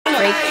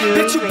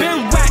Bitch, you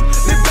been whack.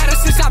 Been better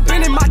since I've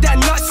been in my dad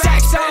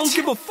nutsacks. I don't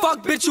give a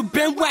fuck, bitch, you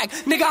been whack.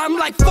 Nigga, I'm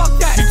like, fuck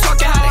that. You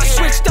talking how they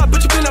switched up,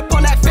 but you been up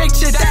on that fake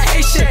shit, that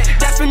hate shit.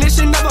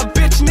 Definition of a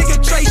bitch, nigga,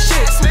 Trey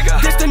shit.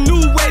 This the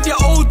new wave,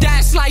 your old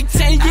ass like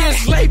 10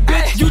 years late,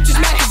 bitch. You just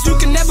mad cause you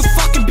can never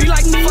fucking be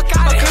like me.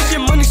 Because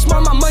your money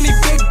small, my money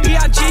big,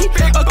 B.I.G.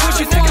 Or cause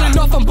you falling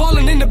off, I'm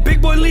balling in the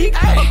big boy league.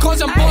 Or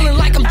cause I'm balling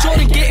like I'm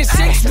Jordan getting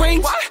 6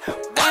 rings.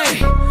 Hey,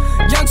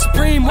 Young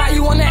Supreme, why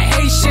you on that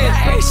hate shit?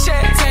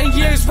 10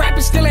 years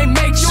rapping still ain't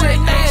make shit.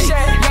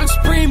 Ay, Young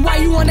Supreme, why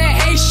you on that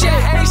hate shit?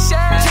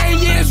 10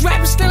 years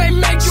rapping still ain't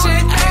make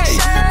shit. Ay,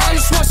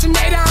 Arnold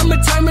Schwarzenegger, I'ma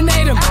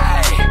terminate him.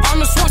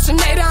 Arnold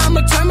Schwarzenegger,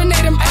 I'ma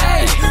terminate him.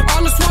 Ay,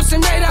 Arnold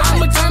Schwarzenegger,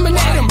 I'ma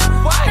terminate him.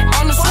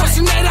 Arnold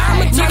Schwarzenegger,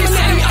 I'ma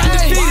terminate him.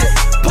 Undefeated.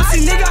 Pussy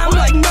nigga, I'm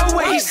like, no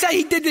way. He said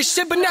he did this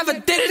shit, but never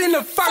did it in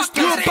the first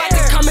place. You about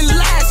to come in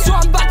last, so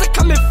I'm about to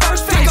come in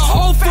first. Take a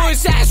hole for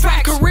his ass,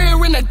 rap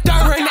career in the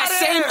dirt. And that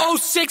same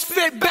 06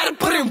 fit, better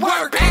put in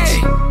work. Ay,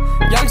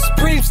 Young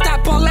Supreme,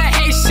 stop all that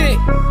hate shit.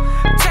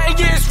 10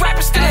 years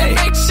rapping still ain't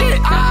make shit.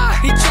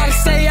 He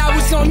tryna say I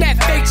was on that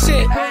fake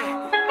shit.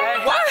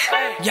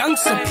 What? Young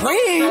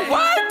Supreme?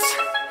 What?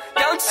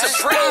 Young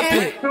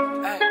Supreme?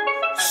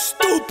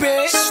 Stop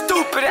it.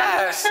 Stupid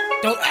ass.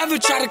 Don't ever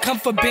try to come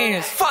for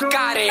bands. Fuck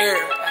out of here.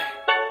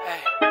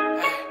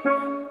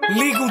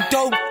 Legal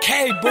dope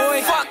K,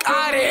 boy. Fuck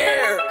out of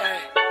here.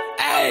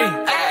 Hey.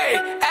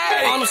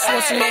 Arnold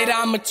Schwarzenegger,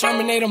 I'ma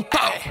terminate him.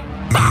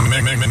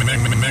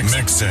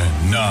 Mix it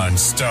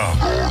non-stop.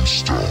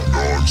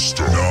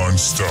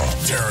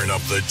 Tearing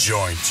up the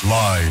joint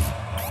live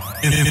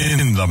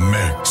in the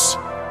mix.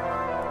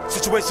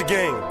 Situation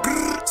game.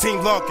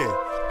 Team locking.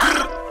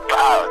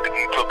 Wow, nigga,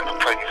 you talking to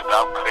Peggy,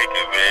 stop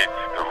clicking, man.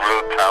 The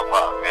real top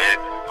out, man.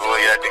 Boy,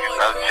 y'all niggas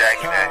stop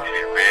jacking that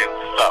shit, man.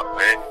 What's up,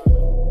 man?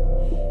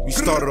 We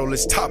started all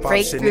this top op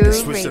shit,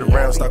 niggas switch it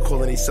around, start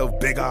calling themselves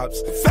big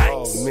ops. Facts.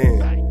 Oh,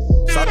 man.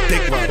 Stop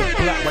dick riding,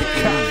 black, white,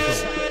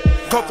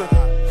 and Coca.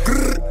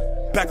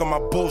 Back on my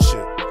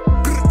bullshit.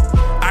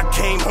 I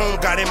came home,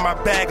 got in my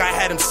bag, I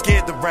had him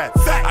scared to rap.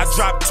 I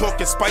dropped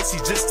talking spicy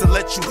just to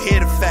let you hear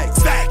the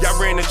facts. Y'all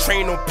ran the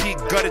train on Pete,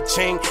 gutter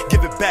chain,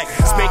 give it back.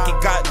 Spanky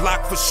got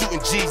locked for shooting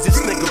G's, this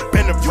nigga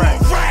been a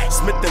rat.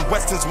 Smith and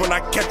Wessons when I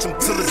catch him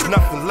till there's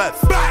nothing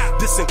left.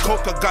 This and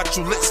Coca got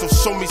you lit, so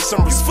show me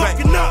some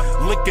respect.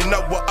 Linking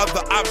up with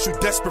other ops, you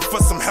desperate for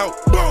some help.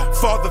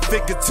 Father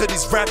figure to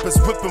these rappers,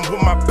 whipping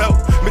with my belt.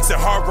 Mixing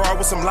hard raw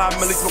with some live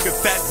millie, smoking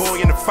fat boy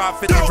in the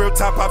 550. Real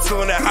top pop,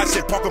 still on that hot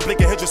shit. Parker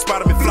blinking, Hendrix,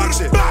 spot him and flock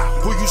shit.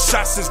 Who you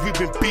shot since we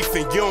been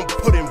beefing? You don't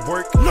put in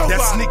work.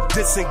 That sneak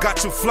dissing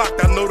got you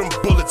flocked, I know them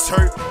bullets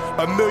hurt.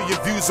 1 million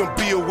views on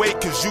BOA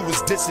cause you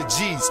was dissing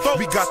G's.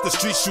 We got the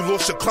streets, you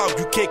lost your clout,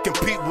 you can't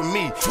compete with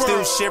me.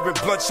 Still sharing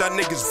blunts, y'all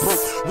niggas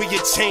broke. Where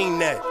your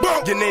chain at?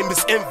 Your name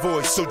is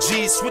Invoice, so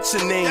G's, switch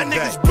your name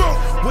back.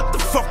 What the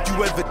fuck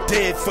you ever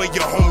did for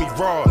your homie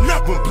Raw?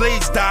 When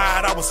Blaze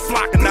died, I was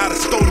flocking out of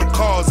stolen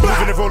cars.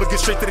 Moving the roller, get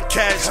straight to the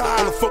cash.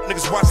 All the folk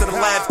niggas watching the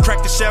laugh.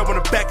 Crack the shell on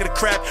the back of the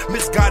crab.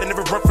 Misguided,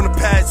 never run from the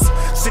past.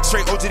 6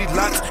 straight OGD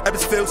lots.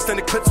 Ebbsfield,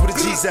 standing clips with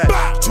the G's at.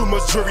 Too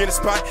much jewelry in the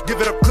spot. Give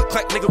it up, click,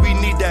 clack, nigga, we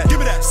need that. Give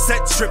me that.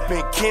 Set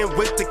tripping, can't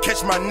wait to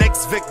catch my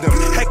next victim.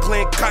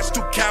 Heckling, cost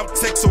to cow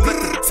tech, so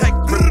let the tech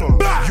rip him.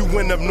 You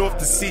went up north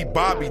to see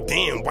Bobby,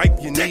 damn,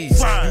 wipe your knees.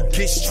 You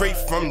get straight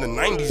from the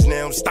 90s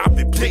now, stop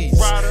it, please.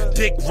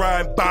 Dick,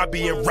 Ryan,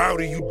 Bobby, and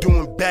Rowdy, you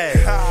doing bad.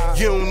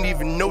 You don't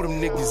even know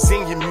them niggas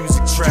in your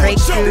music track. They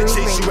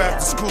chase you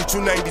after school,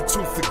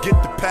 292,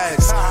 forget the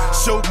past.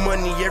 Show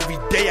money every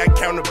day, I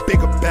count a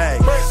bigger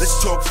bag.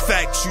 Let's talk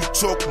facts, you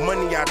talk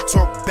money, I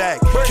talk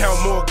back. Count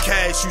more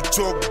cash, you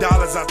talk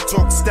dollars, I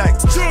talk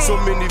stacks. So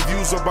many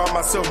views about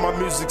myself, my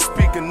music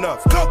speaking up.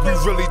 We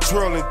really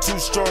twirling, too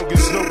strong,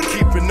 there's no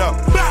keeping up.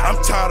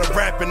 I'm tired of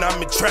rapping,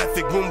 I'm in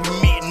traffic when we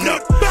meeting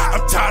up.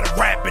 I'm tired of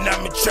rapping,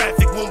 I'm in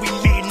traffic when we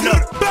meeting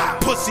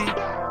up. Pussy.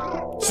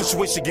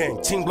 Situation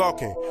gang, team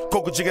blocking.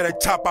 Coca Jigga,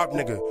 that top op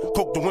nigga.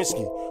 Coke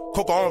Lewinsky,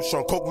 Coca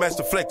Armstrong, Coke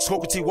Master Flex,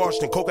 Coca T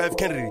Washington, Coca F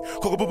Kennedy,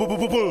 Coca boom boom boom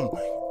boom boom.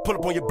 Pull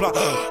up on your block.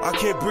 I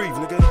can't breathe,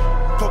 nigga.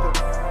 Coca.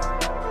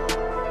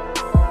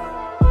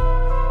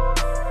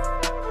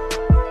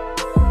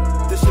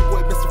 This your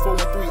boy Mr.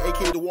 413,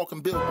 aka the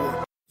Walking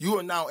Billboard. You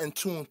are now in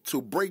tune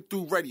to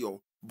Breakthrough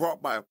Radio,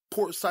 brought by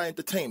Portside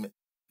Entertainment,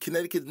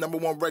 Connecticut's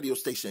 #1 radio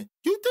station.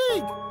 You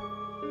dig?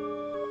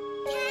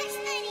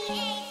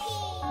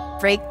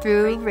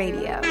 Breakthrough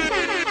Radio.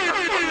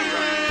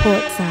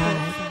 Portside.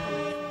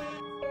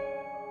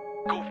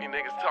 Goofy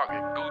niggas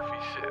talking goofy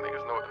shit.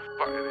 Niggas know what the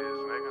fuck it is,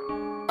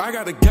 nigga. I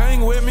got a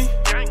gang with me.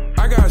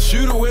 I got a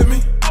shooter with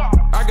me.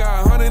 I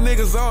got 100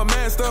 niggas all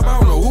masked up. I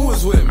don't know who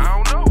was with me.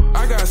 I don't know.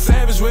 I got a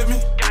savage with me.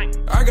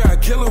 I got a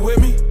killer with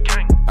me.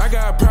 I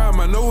got a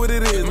problem. I know what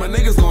it is. My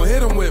niggas gon'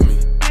 hit them with me.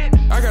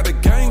 I got a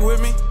gang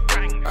with me.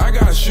 I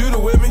got a shooter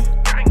with me.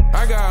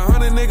 I got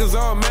 100 niggas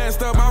all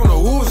masked up. I don't know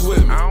who was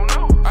with me. I don't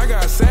know. I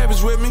got a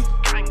savage with me.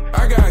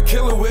 I got a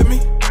killer with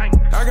me.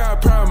 I got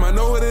a problem. I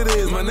know what it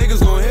is. My niggas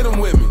gon' hit them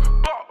with me.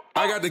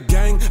 I got the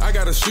gang, I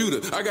got a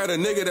shooter. I got a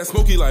nigga that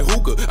smoky like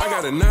hookah. I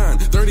got a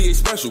 938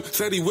 special.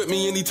 Said he with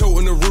me and he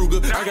totin' the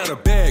Ruger. I got a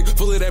bag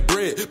full of that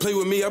bread. Play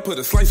with me, I put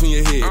a slice on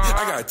your head.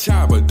 I got a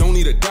chopper, don't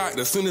need a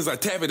doctor. Soon as I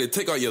tap it, it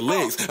take out your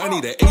legs. I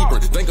need an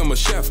apron, think I'm a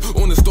chef.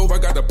 On the stove, I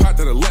got the pot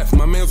to the left.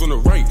 My man's on the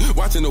right,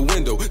 watching the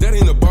window. That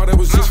ain't a bar, that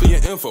was just for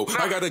your info.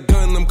 I got a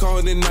gun, I'm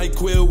calling it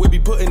NyQuil. We be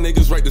putting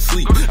niggas right to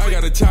sleep. I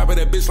got a chopper,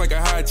 that bitch like a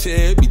high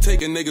chair. Be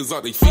taking niggas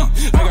off their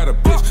feet. I got a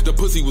bitch, the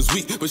pussy was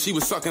weak, but she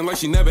was sucking like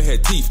she never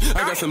had teeth.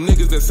 I got some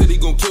niggas that said he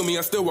gon' kill me,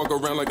 I still walk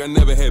around like I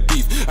never had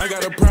beef. I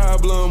got a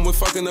problem with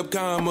fucking up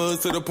commas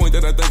to the point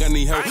that I think I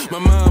need help. My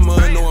mama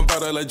know I'm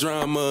about all that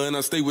drama, and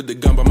I stay with the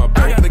gun by my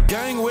belt. I got a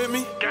gang with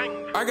me,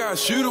 I got a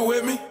shooter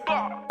with me,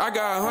 I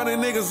got 100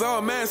 niggas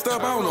all masked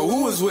up, I don't know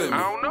who is with me.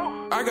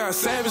 I got a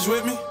savage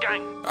with me,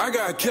 I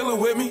got a killer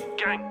with me,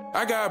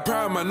 I got a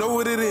problem, I know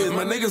what it is,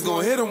 my niggas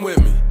gon' hit them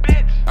with me.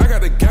 I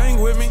got a gang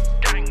with me,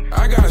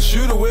 I got a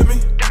shooter with me,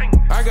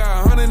 I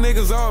got 100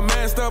 niggas all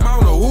masked up, I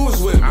don't know who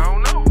is with me.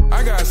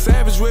 I got a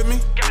savage with me,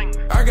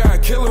 I got a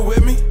killer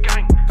with me,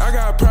 I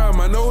got a problem,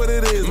 I know what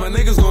it is, my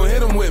niggas gon' hit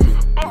them with me.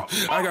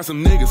 I got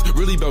some niggas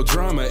really about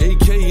drama,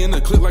 AK in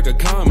the clip like a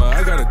comma.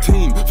 I got a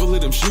team full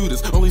of them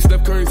shooters, only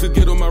Steph Curry could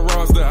get on my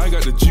roster. I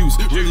got the juice,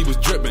 really was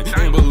dripping.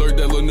 Amber alert,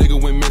 that little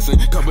nigga went missing.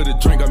 Cover the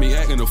drink, got me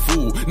acting a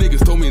fool.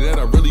 Niggas told me that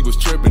I really was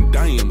tripping.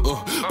 Damn,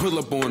 pull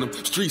up on them,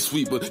 street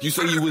sweeper. You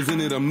say you was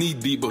in it, I'm knee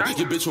deeper.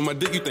 Your bitch with my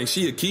dick, you think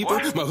she a keeper?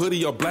 My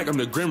hoodie all black, I'm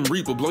the Grim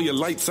Reaper. Blow your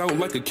lights out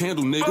like a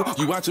candle, nigga.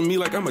 You watching me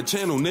like I'm a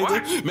channel,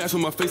 nigga. Match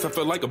with my face, I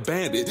felt like a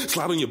bandit.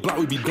 Slide on your block,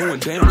 we be doing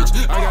damage.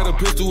 I got a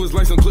pistol, it's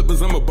like some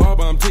clippers. I'm a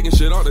barber, I'm taking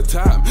shit off the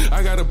top.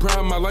 I got a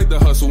problem, I like the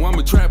hustle. I'm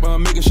a trapper,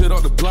 I'm making shit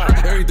off the block.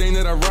 Everything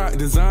that I rock,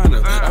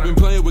 designer. I've been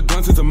playing with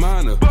guns since a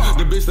minor.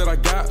 The bitch that I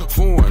got,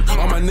 foreign.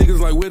 All my niggas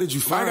like, where did you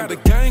find her? I got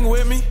a gang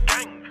with me,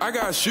 I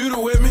got a shooter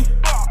with me,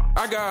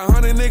 I got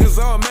 100 niggas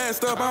all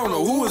masked up, I don't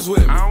know who is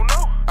with me.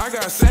 I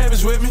got a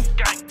savage with me,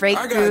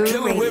 I got a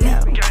killer with me,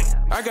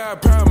 I got a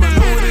problem, I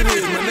know what it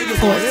is, my niggas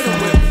gon' hit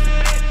them with me.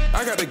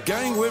 I got a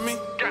gang with me,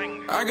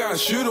 I got a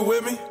shooter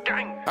with me,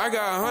 I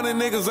got 100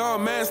 niggas all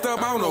masked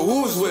up, I don't know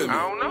who is with me.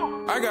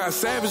 I got a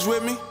savage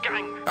with me,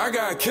 I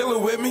got a killer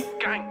with me,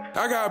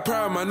 I got a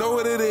problem, I know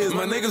what it is,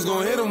 my niggas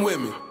gon' hit them with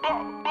me.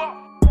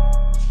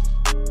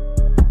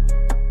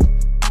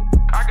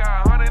 I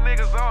got 100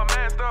 niggas all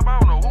masked up, I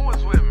don't know who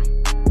is with me.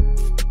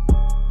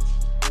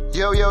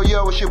 Yo, yo,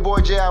 yo, it's your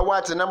boy J.I.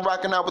 Watson. I'm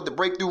rocking out with the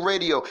Breakthrough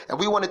Radio, and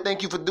we want to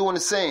thank you for doing the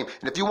same.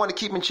 And if you want to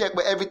keep in check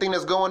with everything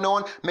that's going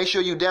on, make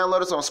sure you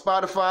download us on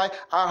Spotify,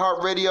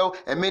 iHeartRadio,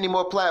 and many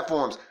more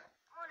platforms.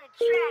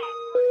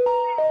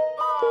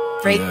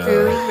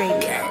 Breakthrough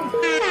Radio.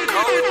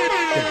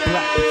 The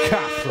Black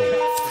Picasso.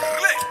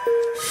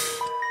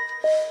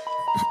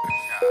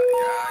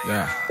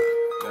 Yeah.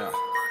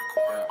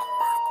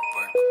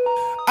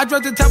 I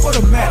drop the top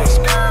automatic.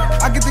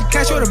 I get the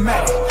cash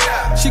automatic.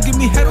 She give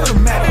me head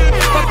automatic.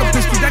 Fuck a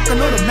pistol, that can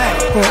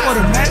automatic.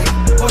 Automatic,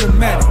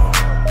 automatic.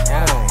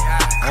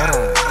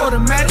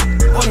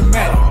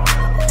 Automatic.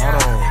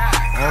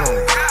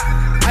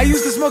 I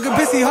used to smoke in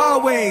pissy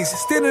hallways,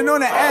 standing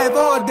on the Ave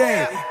all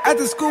day.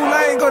 After school,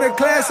 I ain't go to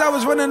class, I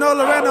was running all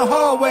around the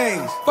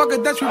hallways. Fuck a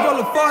Dutch, we roll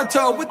a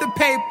Fonto with the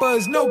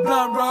papers, no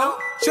blunt roll.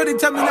 Shorty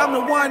tell me I'm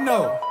the one,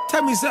 though.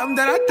 Tell me something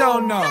that I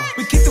don't know.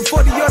 We keep the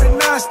 40 or the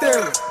 9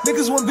 stereo.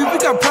 Niggas want beef, we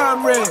got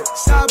prime red.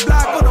 Side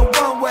block on the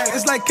one way.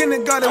 It's like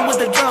kindergarten with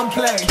the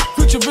gunplay.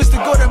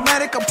 Futuristic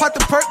automatic, I pop the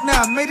perk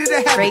now, made it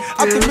a habit.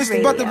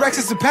 Optimistic about the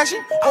Rex's and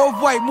passion.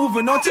 Off-white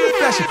moving on to the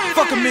fashion.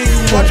 Fuck a million,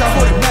 watch our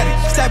automatic.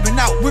 Stabbing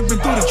out,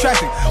 whipping through the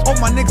traffic. All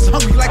my niggas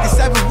hungry like a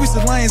savage. We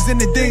some lions in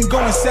the den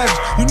going savage.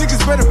 You niggas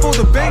better fold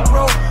the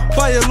bankroll.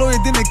 Buy a lawyer,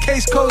 then the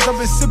case codes. I've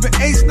been sipping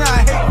Ace, now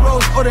I hate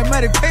rolls.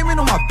 Automatic payment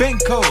on my bank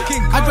code.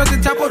 I drop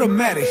the top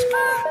automatic.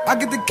 I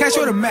get the cash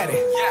automatic.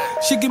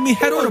 She give me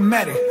head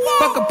automatic.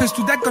 Fuck a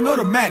pistol, that gun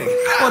automatic.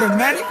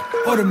 Automatic.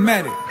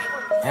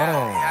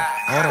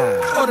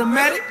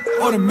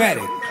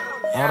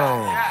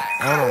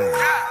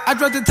 I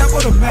drop the top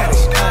automatic.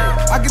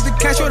 I get the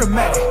cash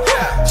automatic.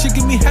 She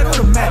give me head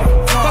automatic.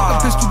 Fuck a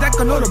pistol, that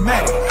gun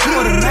automatic.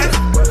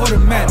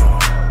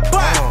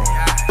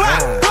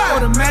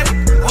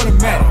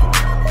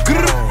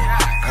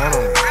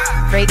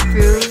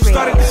 Breakthrough Radio.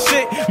 Started the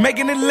shit,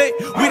 making it lit.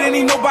 We didn't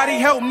need nobody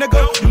help,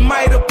 nigga. You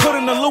might have put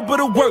in a little bit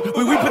of work.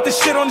 We put the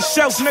shit on the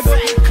shelf, nigga.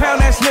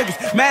 Clown ass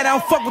niggas, mad I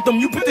don't fuck with them.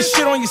 You put the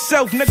shit on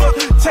yourself, nigga.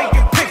 Take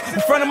a pic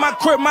in front of my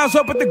crib, miles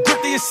up at the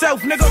grip to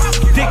yourself, nigga.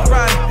 Dick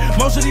riding,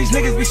 most of these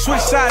niggas be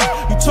switch sided.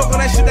 You talk all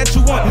that shit that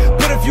you want,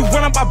 but if you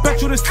run up, I bet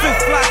you this fifth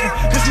flocking.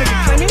 This nigga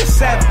claim he a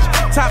savage.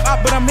 Top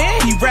up, but I'm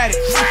in, he ratted.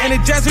 And the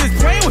jazzer is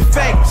playing with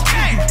faggots.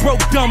 You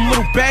broke dumb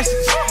little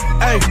bastards.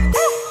 Hey.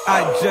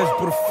 I just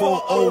put a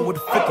 4-0 with a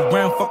 50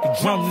 round fucking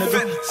drum,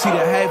 nigga. See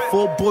that I had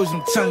 4 boys,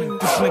 I'm telling you,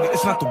 this nigga,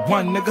 it's not the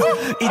one, nigga.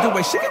 Either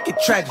way, shit can get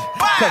tragic.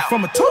 Cut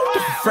from a total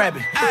different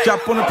fabric.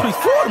 Drop on the priest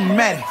for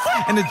automatic.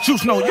 And the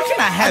juice, no, you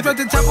cannot have it. I drop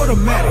the top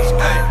automatic.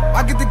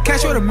 I get the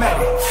cash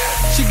automatic.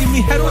 She give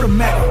me head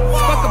automatic.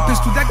 Fuck a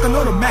pistol, that gun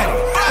automatic.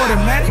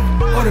 Automatic.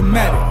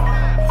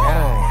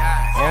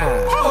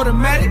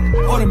 automatic.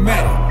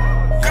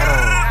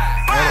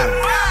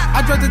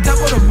 I drop the top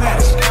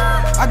automatic.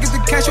 I get the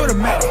cash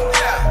automatic.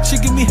 She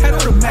give me head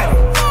automatic.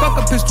 Fuck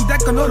a pistol,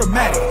 that gun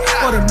automatic.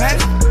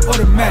 Automatic.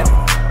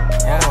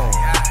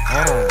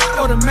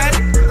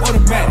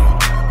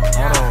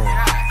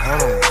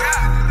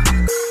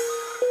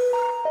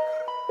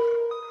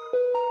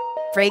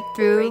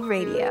 Breakthrough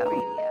Radio.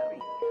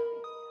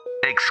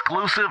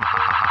 Exclusive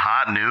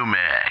hot new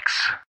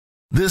mix.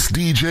 This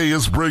DJ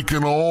is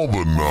breaking all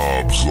the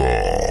knobs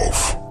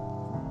off.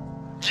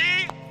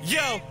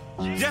 Yo,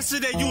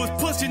 yesterday you was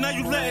pussy, now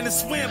you letting the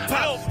swim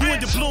pop. You in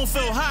the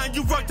Bloomfield High and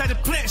you worked at the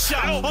plant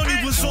shop.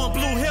 Only was on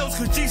Blue Hills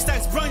cause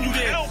G-Stacks run you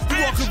there.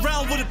 You walk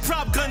around with a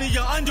prop gun in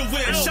your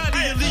underwear. Shot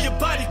you leave your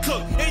body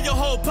cooked and your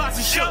whole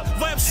posse shook.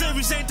 Rap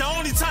series ain't the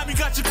only time you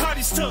got your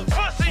cardies took.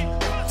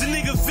 The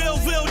nigga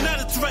will not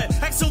a threat.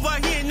 Asking why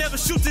he ain't never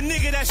shoot the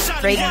nigga that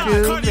shot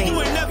him. Cardi, you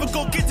ain't never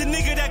go get the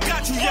nigga that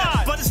got you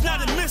yet. But it's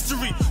not a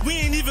mystery, we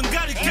ain't even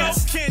got a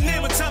guess. Can't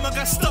name a time I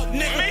got stuck,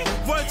 nigga.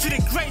 Word to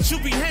the great, you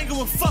be hanging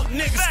with fuck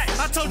niggas.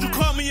 I told you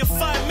call me in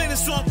 5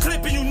 minutes, so I'm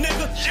clipping you,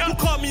 nigga. You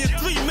call me in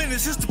 3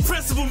 minutes, it's the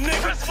principle,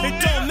 nigga.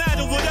 It don't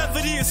matter, whatever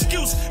the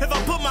excuse. If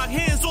I put my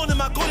hands on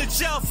him, I go to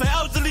jail for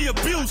elderly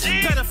abuse.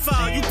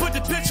 Pedophile, you put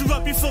the picture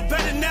up, you feel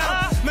better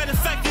now. Matter of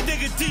fact, your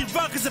nigga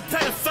D-Rock is a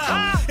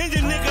pedophile. And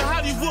your nigga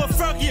Hollywood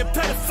Fergie a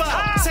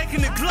pedophile.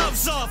 Taking the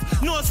gloves off,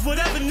 no it's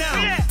whatever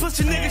now. Put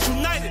your niggas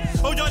united,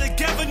 oh y'all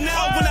together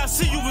now. When I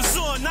see you was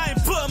on, I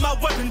ain't putting my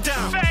weapon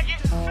down.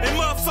 And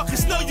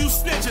motherfuckers know you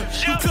snitching.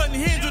 You couldn't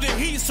handle the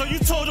heat, so you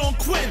told on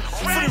Quinn.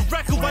 For the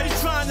record, why you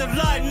trying to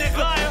lie,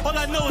 nigga? All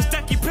I know is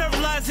that he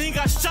paralyzed and he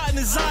got shot in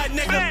his eye,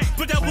 nigga.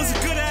 But that was a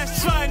good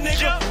ass try,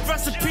 nigga.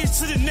 Rest in peace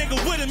to the nigga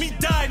with him, he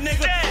died,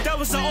 nigga. That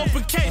was an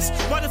open case.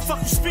 Why the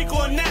fuck you speak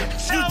on that?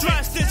 You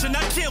dry snitching,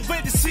 I can't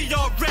wait to see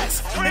y'all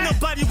rest. Ain't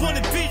nobody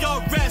wanna be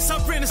y'all rest. I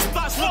ran the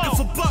spots looking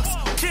for bucks.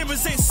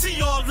 Cameras ain't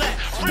see all that.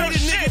 Pay the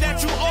nigga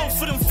that you owe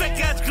for them fake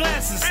ass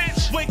glasses.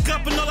 Wake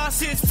up and all I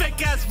see is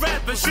fake ass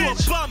rappers. You a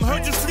bum,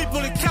 heard you sleep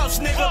on the couch,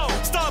 nigga.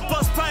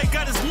 Starbucks probably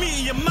got his meat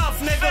in your mouth,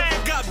 nigga.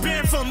 Got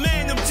banned from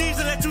man, them G's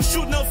that let you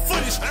shoot no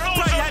footage.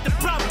 Probably had the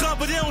prop gun,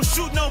 but they don't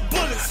shoot no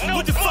bullets.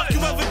 What the fuck you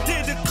ever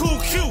did to Cool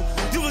Q?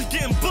 You was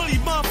getting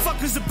bullied,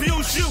 motherfuckers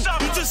abuse you.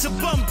 You just a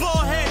bum,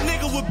 bald head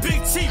nigga with big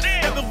teeth.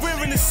 That been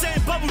wearing the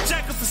same bubble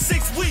jacket for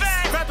 6 weeks.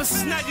 Rapping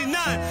since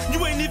 99,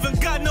 you ain't even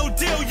got no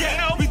deal yet.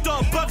 We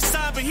thought Buck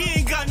signed, but he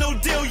ain't got no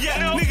deal yet.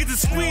 Nigga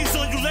just squeeze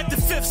on you, let the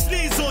fifth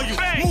sneeze on you.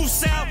 Move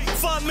south,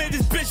 before I made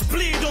this bitch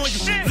bleed on you.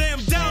 Lay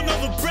him down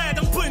over bread,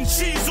 I'm putting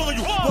cheese on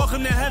you.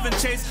 Welcome to heaven,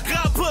 Chase.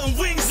 God putting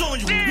wings on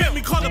you. Make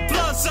me call the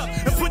Bloods up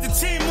and put the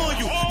team on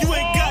you. You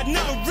ain't got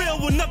nothing real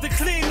with nothing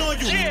clean on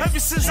you. Ever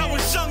since I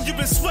was young, you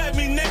been sweating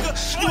me, nigga.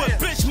 You a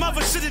bitch,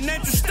 mother should've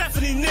named you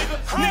Stephanie, nigga.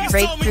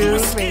 Niggas told me you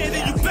was scared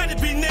and you better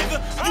be,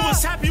 nigga. You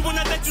was happy when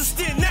I let you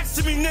stand next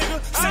to me, nigga.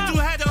 Said you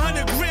had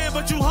 100 grand,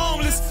 but you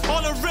homeless.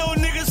 All the real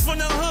niggas from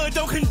the hood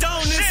don't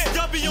condone this.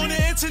 Y'all be on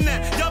the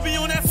internet, y'all be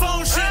on that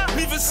phone shit.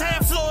 Leave his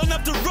hand floating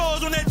up the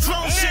road on that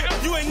drone shit.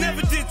 You ain't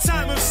never did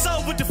time, if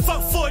so, what the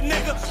fuck for,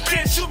 nigga?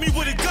 Can't shoot me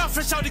with a gun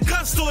fresh out the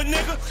gun store,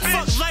 nigga.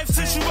 Fuck life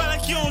since you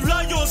act like you don't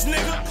love yours,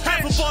 nigga.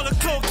 Half a ball of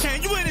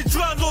cocaine, you ain't a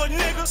drug lord,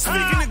 nigga.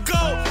 Speaking of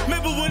gold,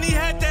 remember when he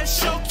had that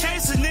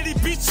showcase and then he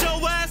beat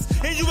your ass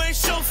and you ain't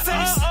show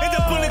face? End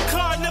up in the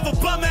car, never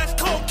bum ass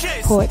cold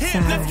case.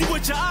 Him left you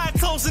with your eye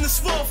closed and a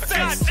small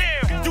face.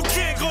 You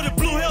can't go to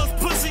Blue Hills,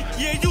 pussy.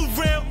 Yeah, you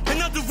real.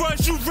 In other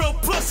words, you real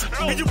pussy.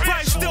 And you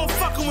probably still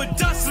fucking with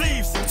dust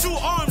leaves. 2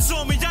 arms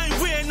on me, I ain't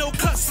wearing no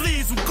cut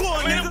sleeves. I'm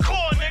going, nigga.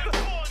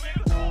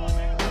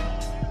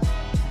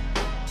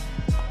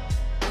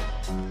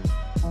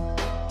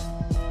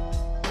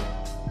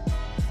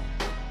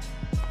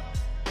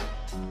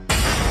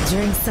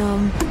 Drink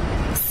some,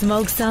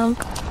 smoke some,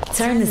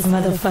 turn this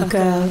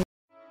motherfucker up.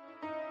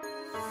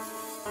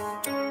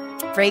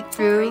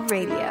 Breakthrough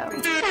Radio.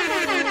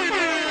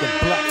 The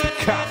Black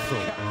Picasso.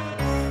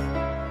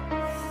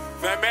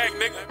 Fat Mac,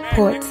 nigga.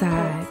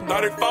 Portside.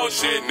 34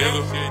 shit,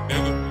 nigga.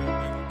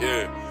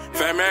 Yeah.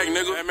 Fat Mac,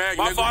 nigga.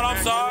 My fault,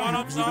 I'm sorry.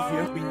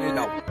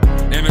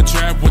 In the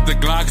trap with the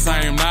Glocks,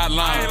 I am not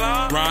lying.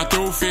 Ride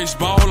through fish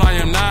bowl, I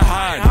am not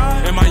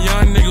hiding. And my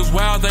young niggas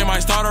wild, they might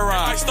start a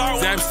ride.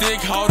 Zap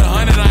stick, hold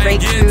 100, I ain't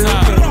getting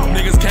tired.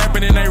 Niggas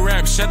capping in they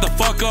rap, shut the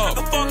fuck up.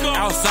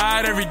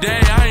 Outside every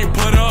day, I ain't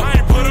put up.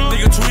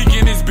 Nigga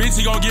tweaking this bitch,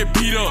 he gon' get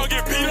beat up.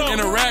 In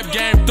the rap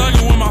game,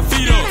 thugging with my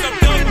feet up.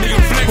 Nigga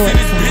flexing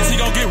this bitch, he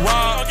gon' get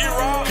robbed.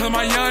 Cause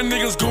my young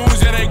niggas goons,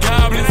 yeah, they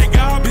goblins.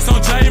 Bitch on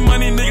J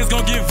money, niggas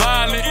gon' get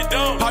violent.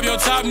 Pop your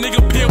top,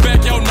 nigga, peel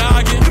back your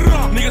noggin.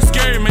 Niggas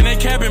scary, man, they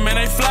capping, man,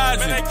 they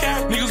flogging.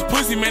 Niggas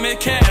pussy, man, they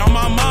cat on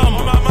my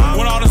mama.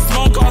 Want all the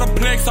smoke, all the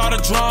plex, all the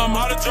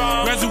drama.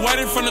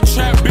 Graduated from the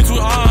trap, bitch, with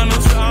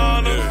honors.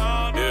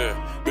 Yeah,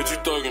 bitch, you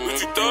thuggin',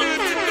 bitch, you thuggin',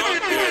 yeah,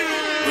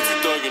 bitch, you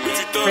thuggin', bitch,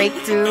 you thuggin'.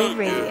 Breakthrough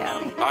Radio.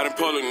 I done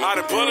pull a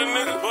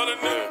nigga,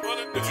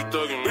 bitch, you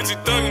thuggin', bitch, you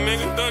thuggin',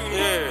 nigga,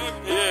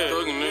 yeah,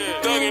 thuggin', nigga, yeah.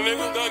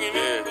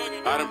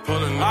 I done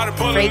pull a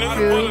nigga,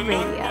 Breakthrough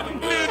Radio.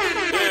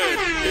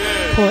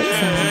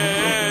 Portside.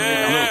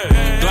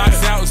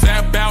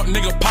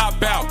 nigga pop